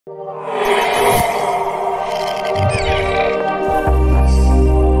Welcome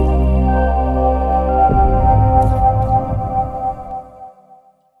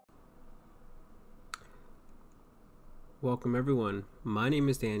everyone, my name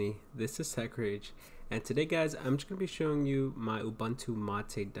is Danny, this is Tech Rage, and today guys I'm just going to be showing you my Ubuntu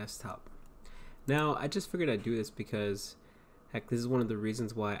Mate desktop. Now I just figured I'd do this because heck, this is one of the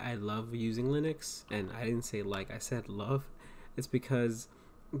reasons why I love using Linux, and I didn't say like, I said love. It's because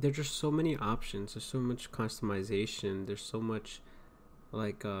there's just so many options, there's so much customization, there's so much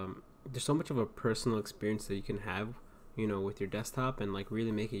like there's so much of a personal experience that you can have, you know, with your desktop and like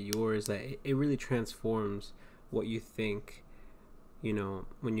really make it yours, that it really transforms what you think, you know,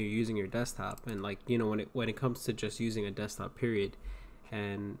 when you're using your desktop, and like, you know, when it comes to just using a desktop period.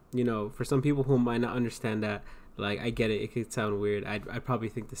 And you know, for some people who might not understand that, like, I get it, it could sound weird. I'd probably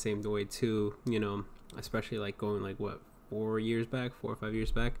think the same way too, you know, especially like going like what, 4 or 5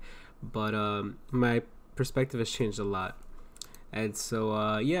 years back. But my perspective has changed a lot. And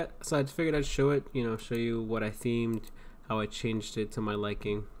so yeah, so I figured I'd show it, you know, show you what I themed, how I changed it to my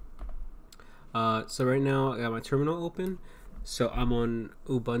liking. So right now I got my terminal open. So I'm on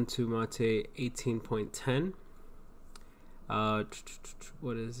Ubuntu Mate 18.10.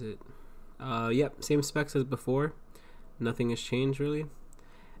 What is it? Yep, same specs as before. Nothing has changed really.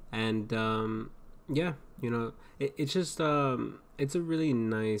 And yeah, you know, it's just it's a really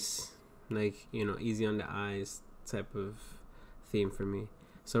nice, like, you know, easy on the eyes type of theme for me.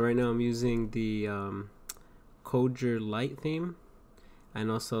 So right now I'm using the Coder Lite theme,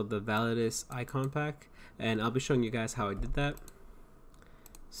 and also the Validus icon pack, and I'll be showing you guys how I did that.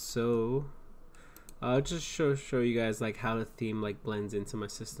 So I'll just show you guys like how the theme like blends into my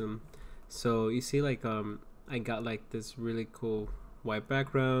system. So you see, like I got like this really cool white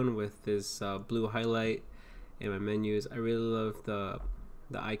background with this blue highlight in my menus. I really love the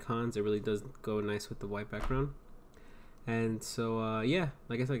icons. It really does go nice with the white background. And so yeah,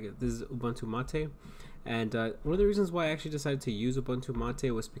 like I said, this is Ubuntu Mate. And one of the reasons why I actually decided to use Ubuntu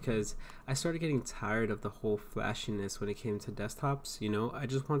Mate was because I started getting tired of the whole flashiness when it came to desktops. You know, I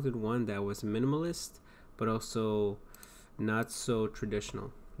just wanted one that was minimalist, but also not so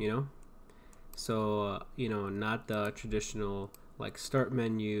traditional, you know? So, you know, not the traditional like start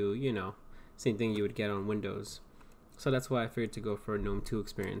menu, you know, same thing you would get on Windows. So that's why I figured to go for a GNOME 2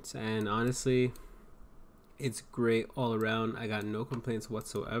 experience. And honestly, it's great all around. I got no complaints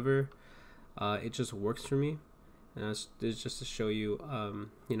whatsoever. It just works for me. And it's just to show you,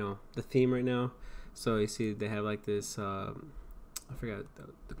 you know, the theme right now. So you see they have like this, I forgot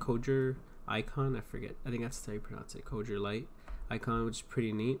the Coder icon. I think that's how you pronounce it, Coder Lite icon, which is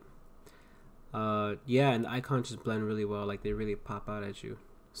pretty neat. Yeah, and the icons just blend really well. Like, they really pop out at you.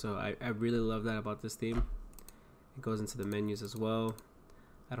 So I really love that about this theme. It goes into the menus as well.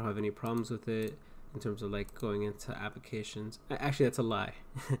 I don't have any problems with it in terms of like going into applications. Actually, that's a lie.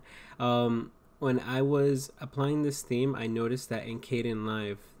 When I was applying this theme, I noticed that in Kden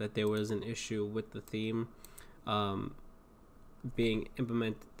Live that there was an issue with the theme being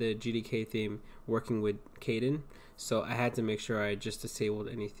implemented, the GDK theme working with Kden. So I had to make sure I just disabled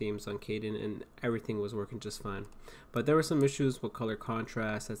any themes on Kden, and everything was working just fine. But there were some issues with color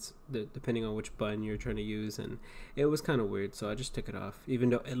contrast, that's depending on which button you're trying to use, and it was kind of weird, so I just took it off,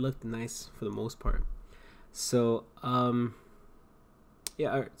 even though it looked nice for the most part. So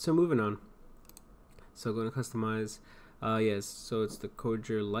yeah, alright, so moving on. So going to customize, yes, so it's the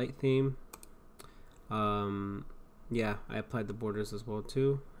Coder Lite theme. Yeah, I applied the borders as well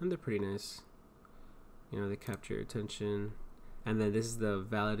too, and they're pretty nice. You know, they capture your attention. And then this is the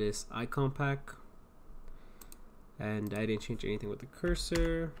Validus icon pack, and I didn't change anything with the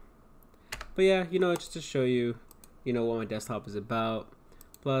cursor. But yeah, you know, just to show you, you know, what my desktop is about.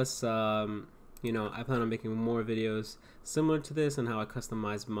 Plus, you know, I plan on making more videos similar to this and how I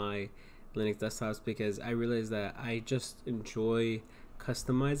customize my Linux desktops, because I realize that I just enjoy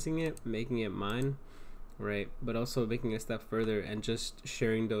customizing it, making it mine, right? But also making a step further and just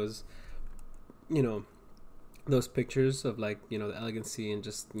sharing those, you know, those pictures of like, you know, the elegancy and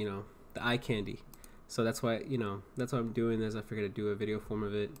just, you know, the eye candy. So that's why, you know, that's why I'm doing this. I figured I'd do a video form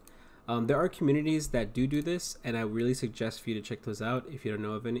of it. There are communities that do this, and I really suggest for you to check those out if you don't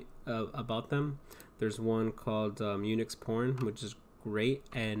know of any about them. There's one called Unix Porn, which is great,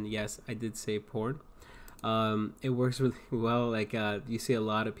 and yes, I did say porn. It works really well. Like you see a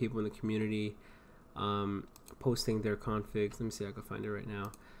lot of people in the community posting their configs. Let me see if I can find it right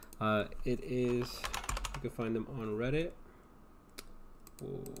now. It is, you can find them on Reddit.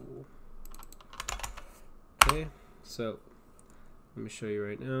 Whoa. Okay, so let me show you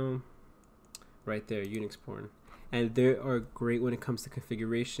right now. Right there, Unix porn. and they are great when it comes to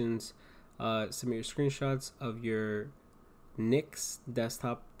configurations. Submit your screenshots of your Nix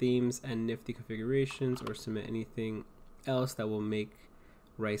desktop themes and nifty configurations, or submit anything else that will make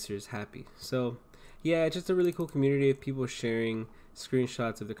ricers happy. So yeah, it's just a really cool community of people sharing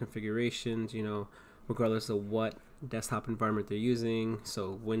screenshots of the configurations, you know, regardless of what desktop environment they're using.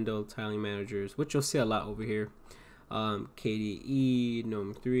 So window tiling managers, which you'll see a lot over here, KDE,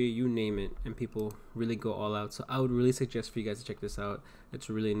 GNOME 3, you name it, and people really go all out. So I would really suggest for you guys to check this out. It's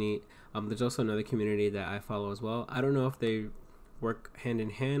really neat. There's also another community that I follow as well. I don't know if they work hand in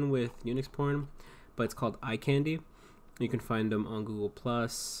hand with Unix porn, but it's called iCandy. You can find them on Google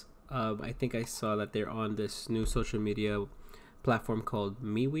Plus. I think I saw that they're on this new social media platform called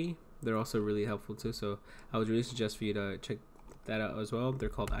MeWe. They're also really helpful too, so I would really suggest for you to check that out as well. They're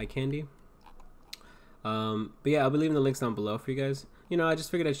called iCandy. But yeah, I'll be leaving the links down below for you guys. You know, I just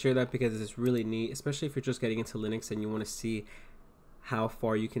figured I'd share that because it's really neat, especially if you're just getting into Linux and you want to see how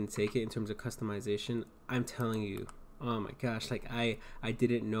far you can take it in terms of customization. I'm telling you, oh my gosh, like I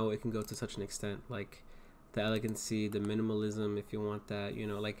didn't know it can go to such an extent. Like the elegancy, the minimalism, if you want that, you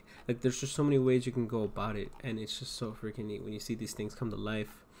know, like there's just so many ways you can go about it, and it's just so freaking neat when you see these things come to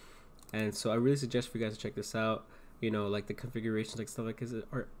life. And so I really suggest for you guys to check this out. You know, like the configurations, like stuff like this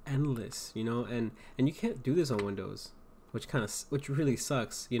are endless, you know, and you can't do this on Windows, which really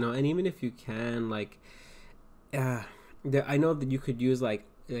sucks, you know. And even if you can, like, I know that you could use like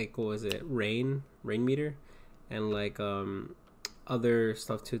what was it, rain meter, and like other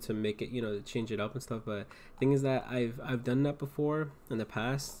stuff too to make it, you know, to change it up and stuff. But thing is that I've done that before in the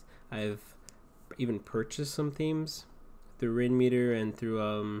past. I've even purchased some themes through rain meter and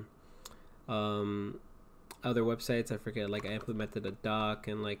through other websites. I forget, like I implemented a dock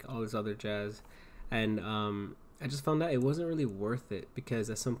and like all this other jazz, and I just found out it wasn't really worth it, because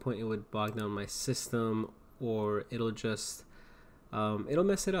at some point it would bog down my system, or it'll just it'll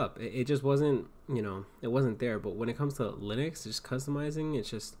mess it up. It just wasn't, you know, it wasn't there. But when it comes to Linux, just customizing, it's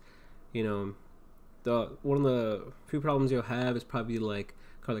just, you know, one of the few problems you'll have is probably like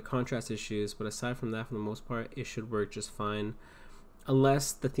color contrast issues, but aside from that, for the most part, it should work just fine,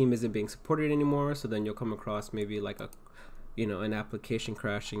 unless the theme isn't being supported anymore. So then you'll come across maybe like a, you know, an application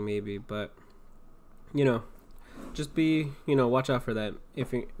crashing maybe. But you know, just be, you know, watch out for that.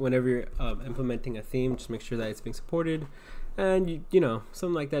 Whenever you're implementing a theme, just make sure that it's being supported, and you know,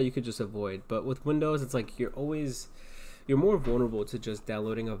 something like that you could just avoid. But with Windows, it's like you're more vulnerable to just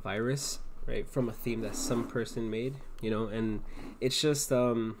downloading a virus, right, from a theme that some person made, you know. And it's just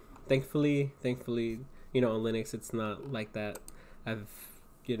thankfully, you know, on Linux it's not like that. I've,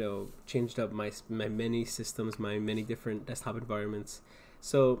 you know, changed up my many systems, my many different desktop environments.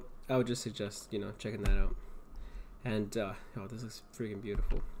 So I would just suggest, you know, checking that out. And oh, this is freaking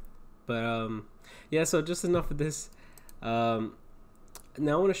beautiful. But yeah, so just enough of this. Now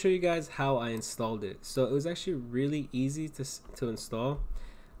I want to show you guys how I installed it. So it was actually really easy to install.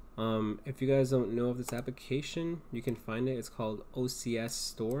 If you guys don't know of this application, you can find it. It's called OCS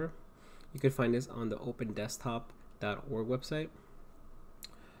Store. You can find this on the opendesktop.org website.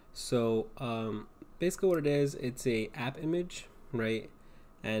 So basically what it is, it's a app image, right,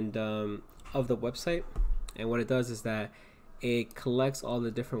 and of the website. And what it does is that it collects all the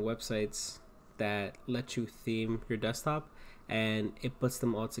different websites that let you theme your desktop, and it puts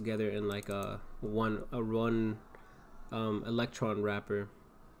them all together in like a one Electron wrapper.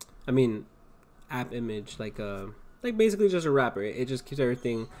 I mean, app image, like basically just a wrapper. It just keeps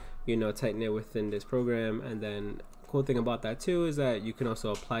everything, you know, tight knit within this program. And then cool thing about that too is that you can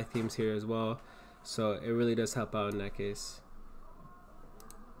also apply themes here as well. So it really does help out in that case.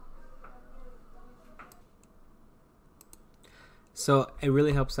 So it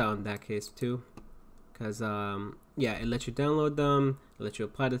really helps out in that case too, because yeah, it lets you download them, it lets you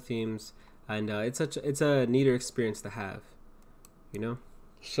apply the themes, and it's a neater experience to have, you know.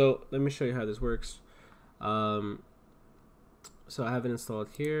 So let me show you how this works. So I have it installed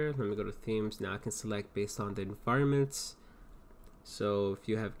here. Let me go to themes. Now I can select based on the environments. So if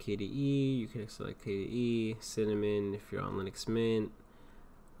you have KDE, you can select KDE, Cinnamon if you're on Linux Mint,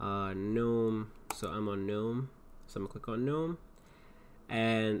 GNOME. So I'm on GNOME, so I'm gonna click on GNOME.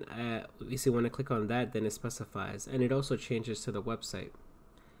 And you see when I click on that, then it specifies, and it also changes to the website.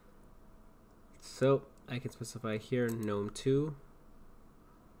 So I can specify here GNOME 2,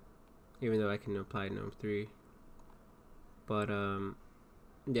 even though I can apply GNOME 3. But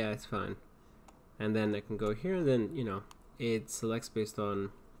yeah, it's fine. And then I can go here, and then, you know, it selects based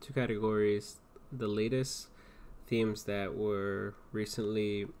on two categories: the latest themes that were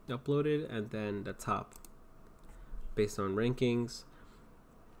recently uploaded, and then the top based on rankings.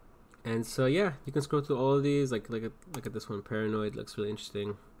 And so yeah, you can scroll through all of these. Like look at this one, Paranoid, looks really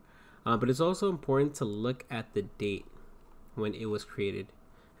interesting. But it's also important to look at the date when it was created,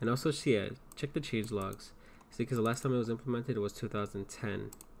 and also check the change logs. See, because the last time it was implemented, it was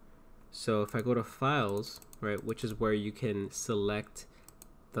 2010. So if I go to Files, right, which is where you can select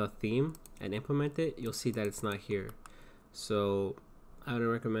the theme and implement it, you'll see that it's not here. So I would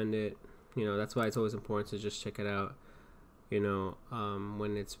recommend it. You know, that's why it's always important to just check it out. You know,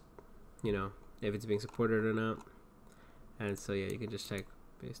 when it's, you know, if it's being supported or not. And so yeah, you can just check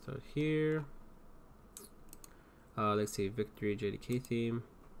based on here. Let's see, Victory JDK theme,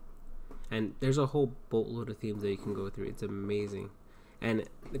 and there's a whole boatload of themes that you can go through. It's amazing. And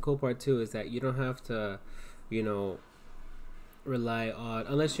the cool part too is that you don't have to, you know, rely on,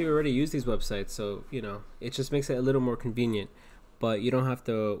 unless you already use these websites, so you know, it just makes it a little more convenient. But you don't have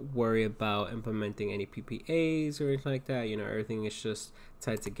to worry about implementing any PPAs or anything like that. You know, everything is just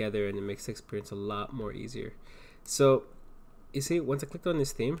tied together, and it makes the experience a lot more easier. So you see, once I clicked on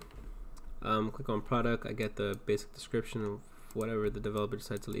this theme, click on product, I get the basic description of whatever the developer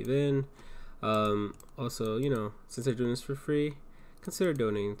decides to leave in. Also, you know, since they're doing this for free, consider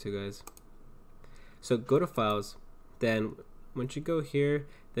donating to guys. So go to Files, then once you go here,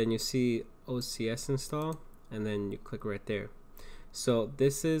 then you see OCS install, and then you click right there. So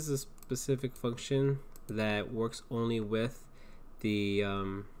this is a specific function that works only with the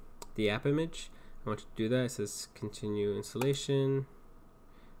app image. I want you to do that. It says continue installation,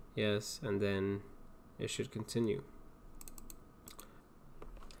 yes, and then it should continue.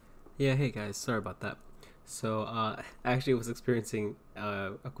 Yeah, hey guys, sorry about that. So I actually was experiencing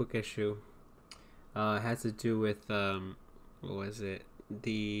a quick issue. It has to do with what was it,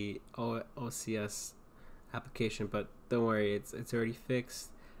 the OCS application, but don't worry, it's already fixed.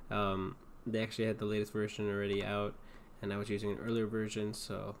 They actually had the latest version already out, and I was using an earlier version,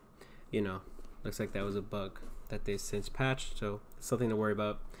 so you know, looks like that was a bug that they since patched, so something to worry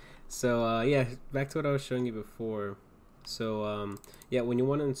about. So yeah, back to what I was showing you before. So yeah, when you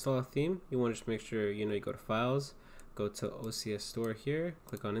want to install a theme, you want to just make sure, you know, you go to Files, go to OCS Store here,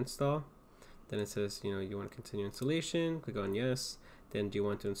 click on Install. Then it says, you know, you want to continue installation, click on Yes. Then do you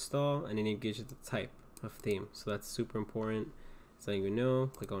want to install, and then it gives you the type of theme. So that's super important. It's letting you know.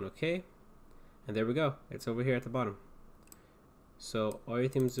 Click on OK, and there we go. It's over here at the bottom. So all your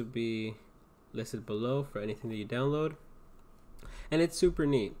themes will be listed below for anything that you download, and it's super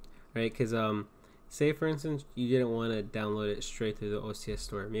neat, right? Because say for instance you didn't want to download it straight through the OCS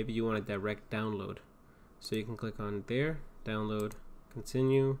store. Maybe you want a direct download, so you can click on there, download,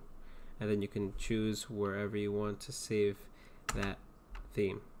 continue, and then you can choose wherever you want to save that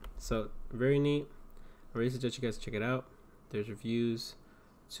theme. So very neat. I really suggest you guys check it out. There's reviews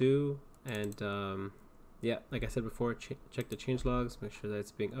too, and yeah, like I said before, check the change logs, make sure that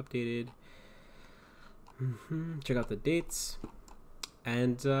it's being updated. Check out the dates,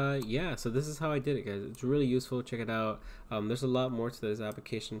 and yeah, so this is how I did it, guys. It's really useful. Check it out. There's a lot more to this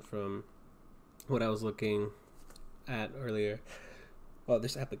application from what I was looking at earlier. Well,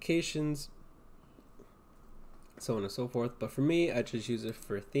 there's applications, so on and so forth, but for me, I just use it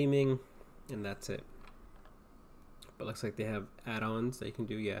for theming, and that's it. But looks like they have add-ons that you can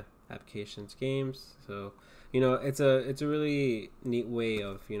do. Yeah, applications, games. So you know, it's a really neat way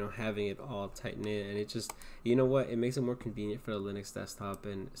of, you know, having it all tight knit, and it just, you know what, it makes it more convenient for the Linux desktop.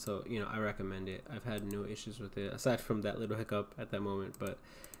 And so, you know, I recommend it. I've had no issues with it aside from that little hiccup at that moment, but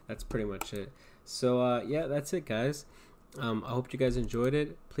that's pretty much it. So yeah, that's it, guys. I hope you guys enjoyed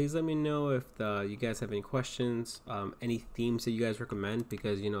it. Please let me know if you guys have any questions, any themes that you guys recommend,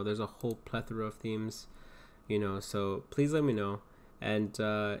 because, you know, there's a whole plethora of themes, you know, so please let me know. And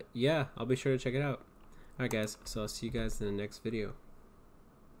yeah, I'll be sure to check it out. Alright guys, so I'll see you guys in the next video.